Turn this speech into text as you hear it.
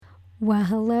Well,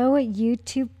 hello,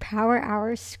 YouTube Power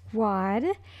Hour Squad.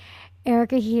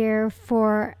 Erica here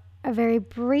for a very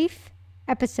brief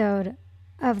episode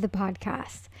of the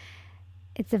podcast.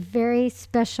 It's a very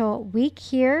special week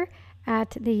here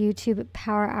at the YouTube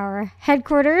Power Hour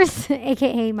headquarters,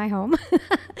 aka my home,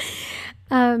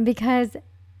 because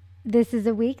this is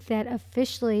a week that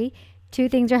officially two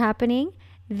things are happening.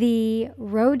 The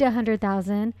Road to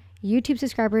 100,000 YouTube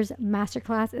subscribers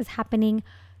masterclass is happening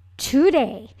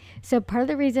today. So part of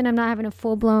the reason I'm not having a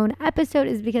full-blown episode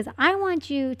is because I want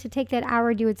you to take that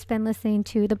hour you would spend listening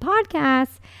to the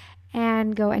podcast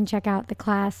and go and check out the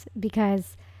class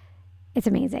because it's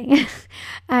amazing.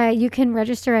 You can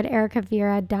register at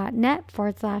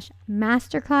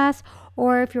ericavira.net/masterclass,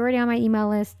 or if you're already on my email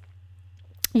list,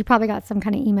 you probably got some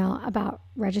kind of email about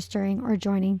registering or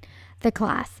joining the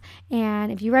class.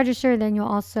 And if you register, then you'll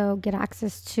also get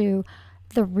access to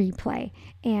the replay.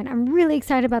 And I'm really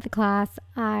excited about the class.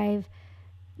 I've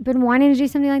been wanting to do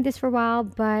something like this for a while,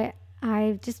 but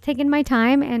I've just taken my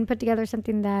time and put together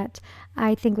something that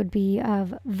I think would be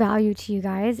of value to you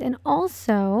guys. And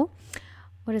also,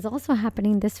 what is also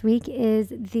happening this week is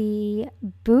the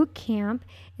boot camp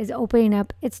is opening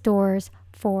up its doors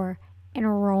for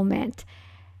enrollment.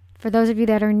 For those of you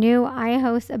that are new, I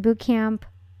host a boot camp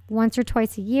once or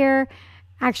twice a year.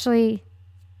 Actually,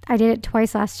 I did it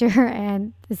twice last year,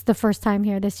 and it's the first time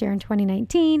here this year in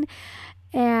 2019.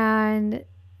 And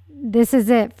this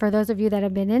is it. For those of you that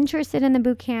have been interested in the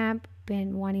boot camp,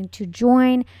 been wanting to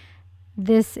join,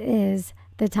 this is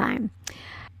the time.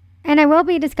 And I will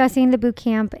be discussing the boot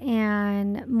camp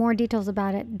and more details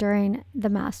about it during the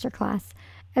masterclass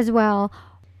as well.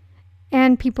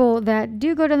 And people that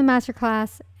do go to the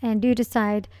masterclass and do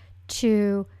decide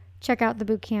to check out the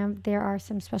boot camp, there are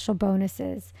some special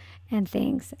bonuses and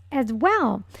things as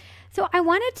well. So I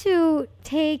wanted to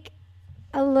take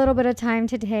a little bit of time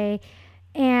today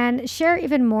and share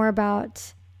even more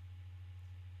about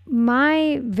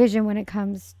my vision when it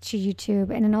comes to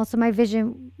YouTube, and then also my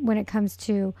vision when it comes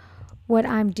to what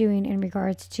I'm doing in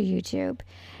regards to YouTube.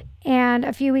 And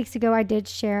a few weeks ago, I did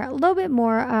share a little bit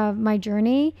more of my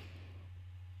journey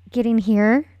getting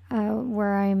here,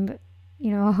 where I'm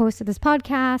a host of this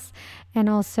podcast and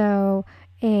also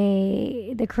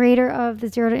the creator of the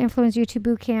Zero to Influence YouTube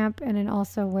Bootcamp, and then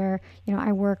also where,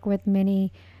 I work with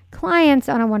many clients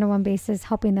on a one-on-one basis,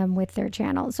 helping them with their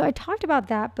channels. So I talked about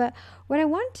that, but what I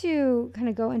want to kind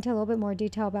of go into a little bit more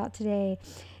detail about today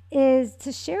is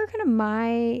to share kind of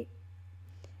my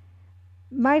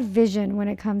vision when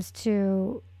it comes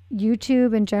to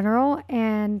YouTube in general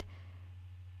and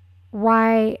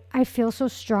why I feel so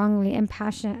strongly and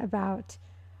passionate about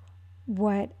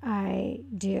what I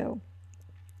do.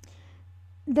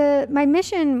 My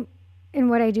mission in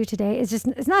what I do today is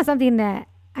it's not something that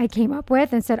I came up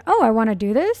with and said, I want to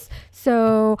do this,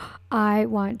 so I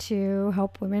want to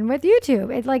help women with YouTube.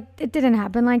 It didn't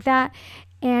happen like that.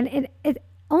 And it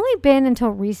only been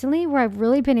until recently where I've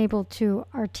really been able to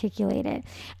articulate it.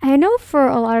 And I know for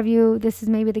a lot of you, this is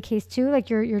maybe the case too. Like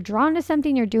you're drawn to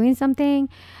something, you're doing something,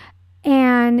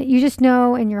 and you just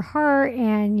know in your heart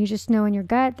and you just know in your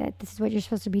gut that this is what you're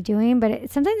supposed to be doing. But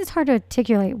sometimes it's hard to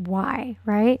articulate why,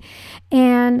 right?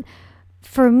 And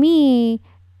for me,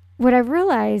 what I've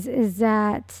realized is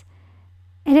that,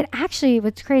 and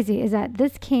what's crazy is that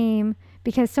this came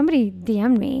because somebody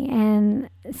DM'd me and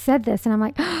said this, and I'm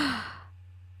like,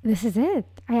 this is it.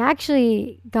 I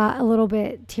actually got a little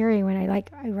bit teary when I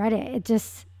read it. It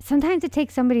just, sometimes it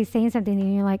takes somebody saying something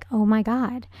and you're like, oh my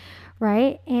God.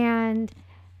 Right? And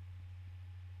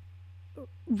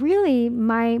really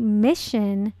my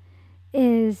mission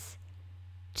is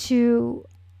to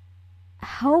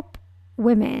help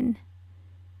women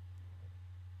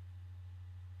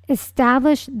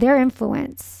establish their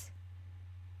influence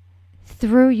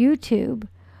through YouTube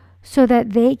so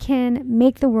that they can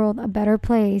make the world a better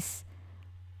place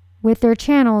with their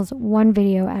channels one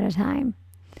video at a time.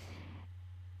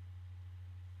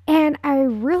 And I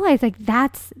realized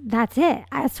that's it.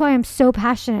 That's why I'm so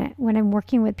passionate when I'm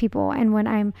working with people and when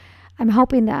I'm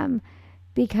helping them,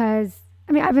 because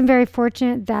I've been very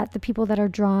fortunate that the people that are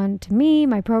drawn to me,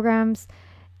 my programs,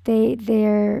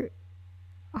 they're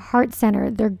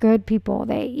heart-centered. They're good people.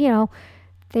 They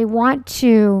want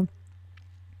to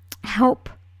help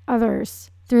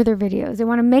others through their videos. They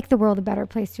want to make the world a better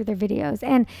place through their videos.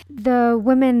 And the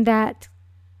women that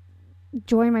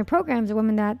join my programs, the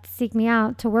women that seek me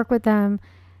out to work with them,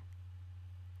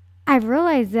 I've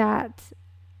realized that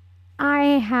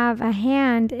I have a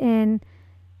hand in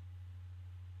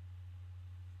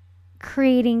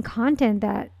creating content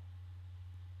that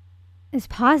is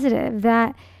positive,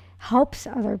 that helps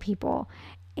other people.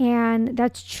 And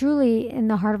that's truly, in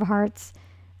the heart of hearts,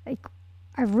 like,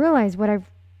 I've realized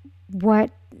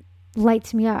what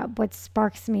lights me up, what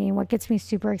sparks me, and what gets me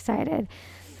super excited.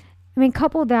 I mean,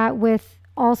 couple that with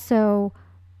also,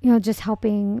 just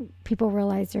helping people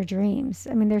realize their dreams.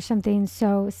 I mean, there's something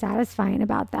so satisfying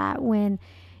about that when,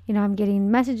 I'm getting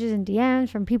messages and DMs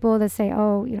from people that say,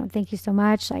 oh, thank you so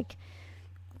much. Like,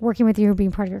 working with you,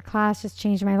 being part of your class just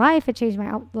changed my life. It changed my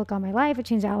outlook on my life. It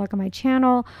changed the outlook on my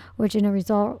channel, which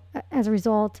as a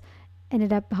result,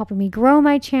 ended up helping me grow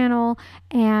my channel.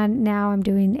 And now I'm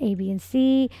doing A, B, and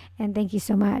C. And thank you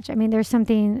so much. I mean, there's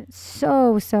something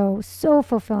so, so, so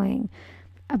fulfilling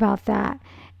about that.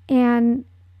 And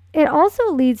it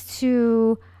also leads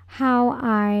to how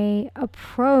I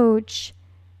approach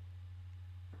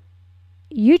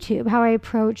YouTube, how I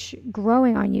approach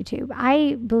growing on YouTube.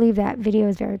 I believe that video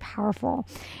is very powerful,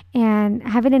 and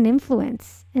having an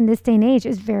influence in this day and age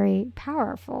is very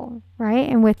powerful, right?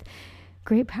 And with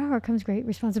great power comes great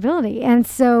responsibility. And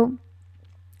so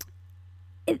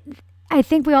I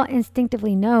think we all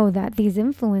instinctively know that these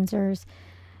influencers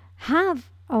have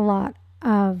a lot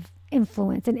of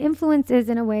influence, and influence is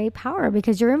in a way power,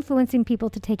 because you're influencing people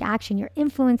to take action. You're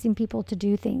influencing people to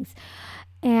do things.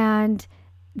 And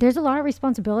there's a lot of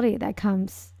responsibility that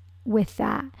comes with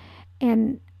that.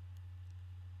 And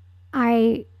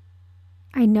I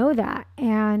know that.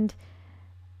 And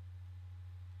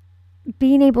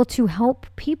being able to help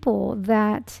people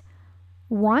that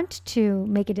want to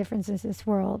make a difference in this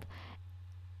world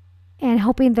and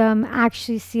helping them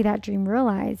actually see that dream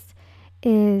realized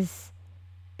is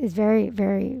very,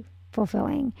 very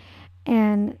fulfilling.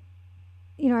 And,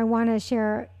 I want to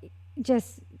share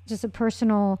just a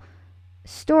personal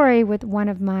story with one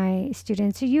of my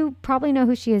students, who you probably know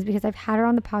who she is because I've had her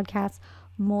on the podcast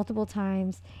multiple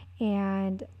times.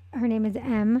 And her name is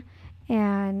M,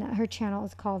 and her channel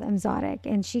is called Mzotic.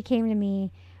 And she came to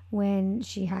me when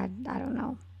she had, I don't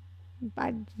know,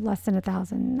 less than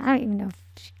 1,000. I don't even know,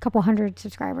 a couple hundred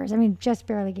subscribers. I mean, just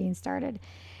barely getting started.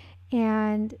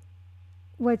 And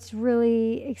what's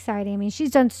really exciting, I mean,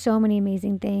 she's done so many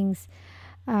amazing things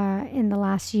in the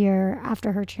last year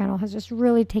after her channel has just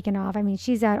really taken off. I mean,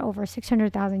 she's at over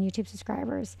 600,000 YouTube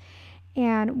subscribers.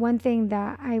 And one thing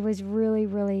that I was really,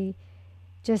 really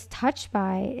just touched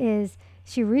by is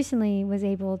she recently was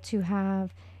able to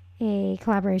have a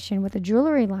collaboration with a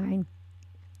jewelry line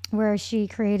where she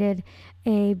created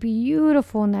a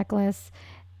beautiful necklace,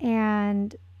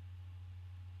 and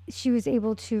she was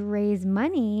able to raise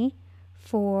money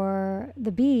for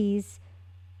the bees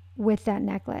with that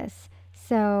necklace.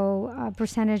 So a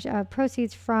percentage of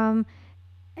proceeds from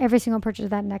every single purchase of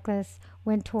that necklace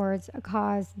went towards a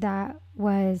cause that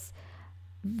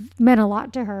meant a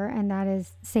lot to her, and that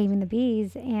is saving the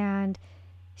bees. And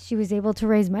she was able to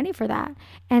raise money for that.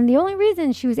 And the only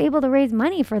reason she was able to raise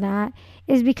money for that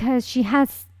is because she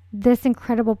has this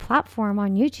incredible platform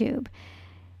on YouTube.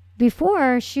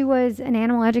 Before, she was an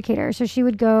animal educator, so she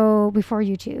would go, before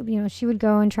YouTube, she would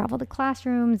go and travel to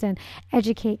classrooms and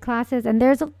educate classes, and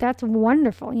that's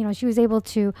wonderful. She was able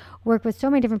to work with so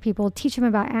many different people, teach them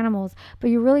about animals, but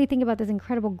you really think about this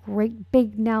incredible, great,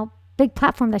 big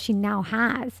platform that she now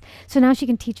has. So now she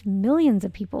can teach millions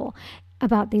of people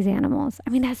about these animals. I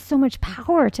mean, that's so much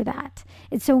power to that.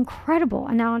 It's so incredible.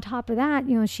 And now on top of that,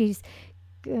 she's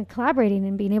collaborating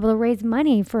and being able to raise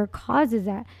money for causes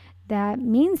that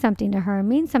means something to her,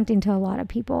 means something to a lot of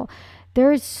people.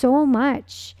 There is so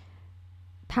much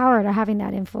power to having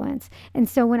that influence. And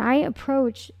so when I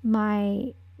approach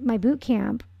my boot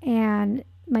camp and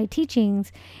my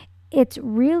teachings, it's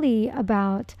really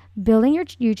about building your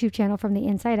YouTube channel from the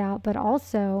inside out, but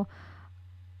also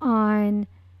on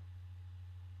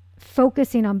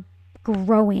focusing on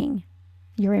growing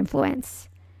your influence.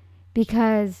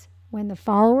 Because when the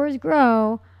followers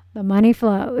grow, the money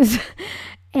flows.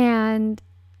 And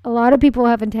a lot of people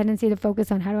have a tendency to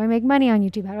focus on, how do I make money on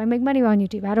YouTube? How do I make money on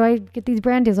YouTube? How do I get these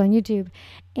brand deals on YouTube?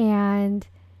 And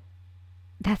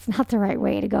that's not the right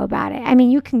way to go about it. I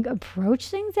mean, you can approach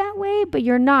things that way, but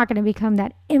you're not going to become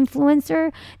that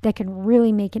influencer that can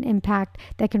really make an impact,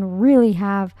 that can really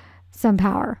have some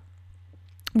power,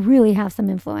 really have some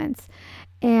influence.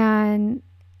 And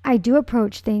I do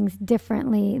approach things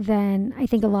differently than I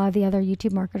think a lot of the other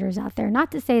YouTube marketers out there.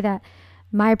 Not to say that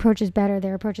my approach is better,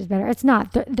 their approach is better. It's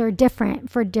not. They're different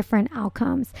for different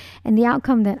outcomes. And the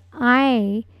outcome that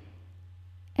I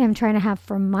am trying to have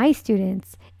for my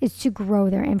students is to grow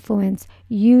their influence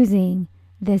using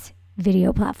this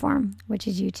video platform, which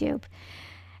is YouTube.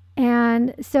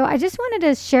 And so I just wanted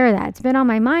to share that. It's been on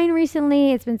my mind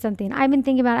recently. It's been something I've been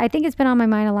thinking about. I think it's been on my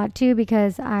mind a lot too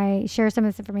because I share some of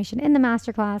this information in the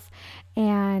masterclass,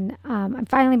 and I've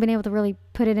finally been able to really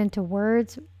put it into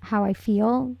words how I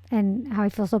feel and how I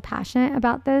feel so passionate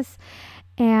about this.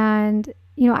 And,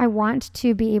 I want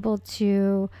to be able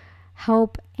to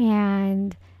help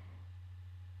and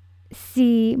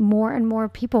see more and more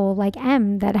people like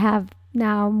M that have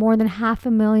now more than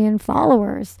 500,000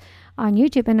 followers on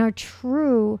YouTube and are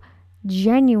true,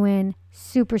 genuine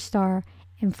superstar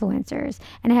influencers.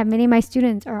 And I have many of my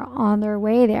students are on their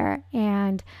way there.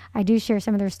 And I do share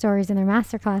some of their stories in their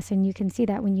masterclass, and you can see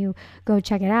that when you go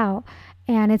check it out.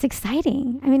 And it's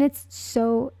exciting. I mean, it's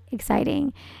so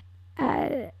exciting.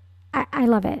 I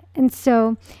love it. And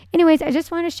so, anyways, I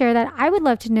just want to share that. I would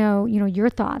love to know, your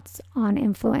thoughts on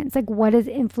influence. Like, what does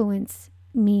influence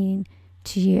mean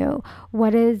to you?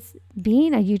 What does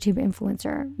being a YouTube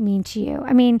influencer mean to you?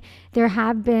 I mean, there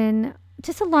have been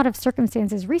just a lot of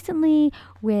circumstances recently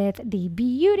with the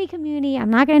beauty community. I'm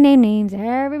not going to name names.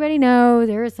 Everybody knows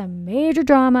there is some major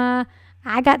drama.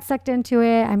 I got sucked into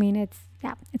it. I mean, it's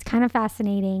kind of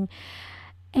fascinating.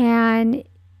 And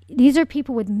these are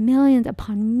people with millions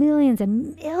upon millions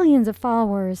and millions of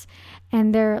followers,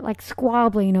 and they're like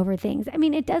squabbling over things. I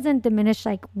mean, it doesn't diminish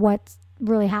like what's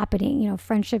really happening.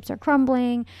 Friendships are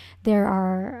crumbling. There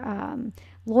are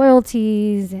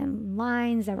loyalties and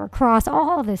lines that were crossed,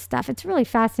 all this stuff. It's really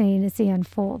fascinating to see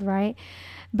unfold, right?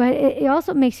 But it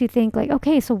also makes you think like,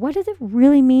 okay, so what does it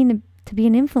really mean to be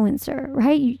an influencer,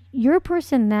 right? You're a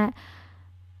person that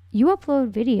you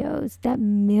upload videos that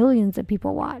millions of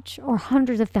people watch or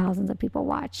hundreds of thousands of people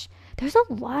watch. There's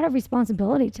a lot of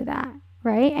responsibility to that,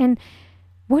 right? And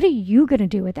what are you going to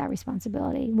do with that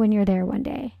responsibility when you're there one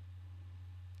day?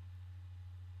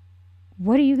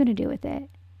 What are you going to do with it?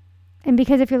 And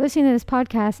because if you're listening to this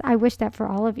podcast, I wish that for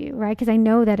all of you, right? Because I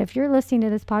know that if you're listening to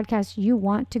this podcast, you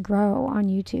want to grow on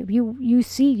YouTube. You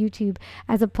see YouTube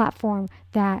as a platform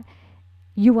that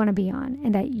you want to be on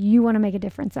and that you want to make a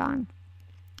difference on.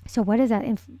 So what does that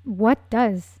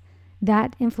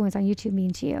influence on YouTube mean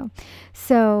to you?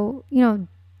 So,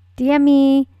 DM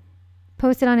me,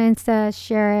 post it on Insta,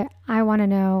 share it. I want to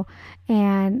know.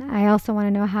 And I also want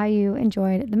to know how you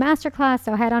enjoyed the masterclass.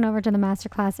 So head on over to the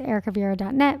masterclass,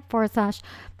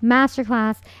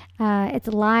 ericaviera.net/masterclass. It's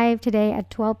live today at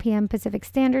 12 p.m. Pacific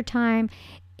Standard Time.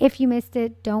 If you missed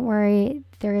it, don't worry.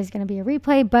 There is going to be a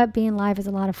replay, but being live is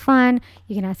a lot of fun.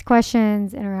 You can ask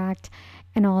questions, interact,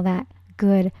 and all that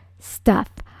good stuff.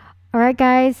 All right,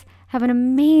 guys, have an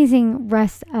amazing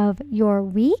rest of your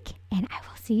week, and I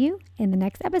will see you in the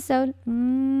next episode.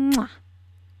 Mwah.